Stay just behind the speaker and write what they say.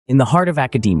In the heart of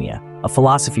academia, a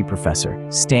philosophy professor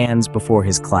stands before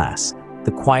his class,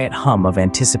 the quiet hum of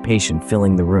anticipation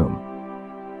filling the room.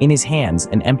 In his hands,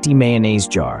 an empty mayonnaise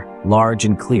jar, large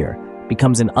and clear,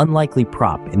 becomes an unlikely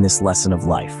prop in this lesson of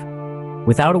life.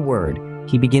 Without a word,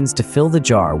 he begins to fill the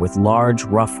jar with large,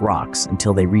 rough rocks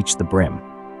until they reach the brim.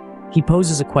 He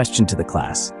poses a question to the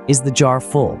class: is the jar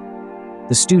full?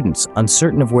 The students,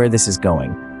 uncertain of where this is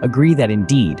going, agree that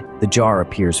indeed the jar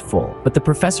appears full. But the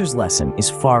professor's lesson is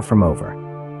far from over.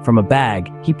 From a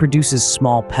bag, he produces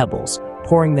small pebbles,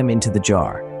 pouring them into the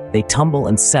jar. They tumble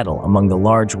and settle among the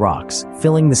large rocks,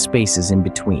 filling the spaces in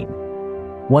between.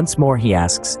 Once more he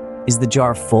asks, is the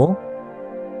jar full?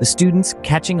 The students,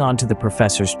 catching on to the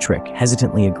professor's trick,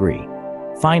 hesitantly agree.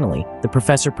 Finally, the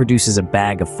professor produces a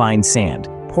bag of fine sand,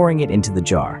 pouring it into the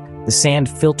jar. The sand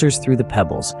filters through the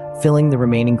pebbles, filling the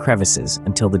remaining crevices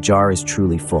until the jar is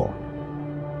truly full.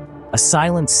 A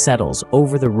silence settles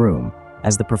over the room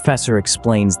as the professor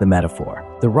explains the metaphor.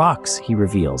 The rocks, he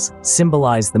reveals,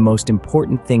 symbolize the most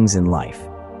important things in life: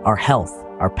 our health,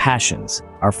 our passions,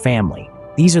 our family.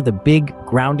 These are the big,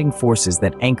 grounding forces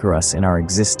that anchor us in our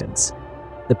existence.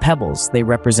 The pebbles, they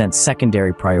represent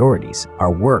secondary priorities: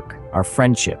 our work, our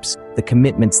friendships, the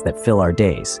commitments that fill our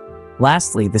days.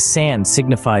 Lastly, the sand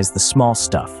signifies the small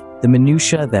stuff, the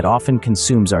minutiae that often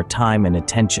consumes our time and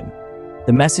attention.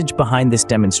 The message behind this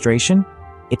demonstration?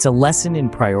 It's a lesson in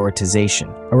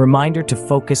prioritization, a reminder to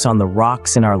focus on the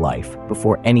rocks in our life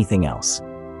before anything else.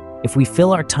 If we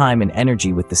fill our time and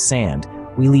energy with the sand,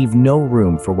 we leave no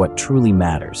room for what truly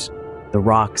matters: the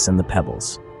rocks and the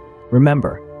pebbles.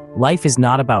 Remember, life is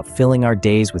not about filling our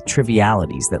days with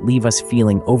trivialities that leave us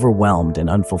feeling overwhelmed and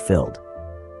unfulfilled.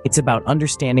 It's about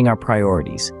understanding our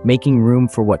priorities, making room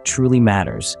for what truly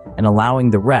matters, and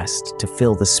allowing the rest to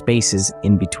fill the spaces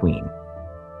in between.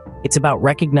 It's about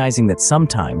recognizing that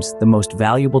sometimes the most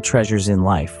valuable treasures in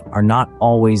life are not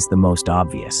always the most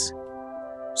obvious.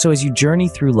 So as you journey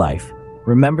through life,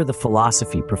 remember the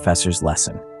philosophy professor's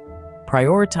lesson.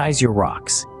 Prioritize your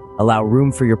rocks, allow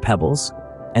room for your pebbles,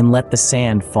 and let the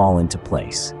sand fall into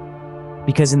place.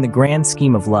 Because in the grand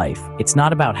scheme of life, it's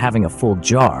not about having a full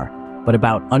jar, but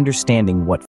about understanding what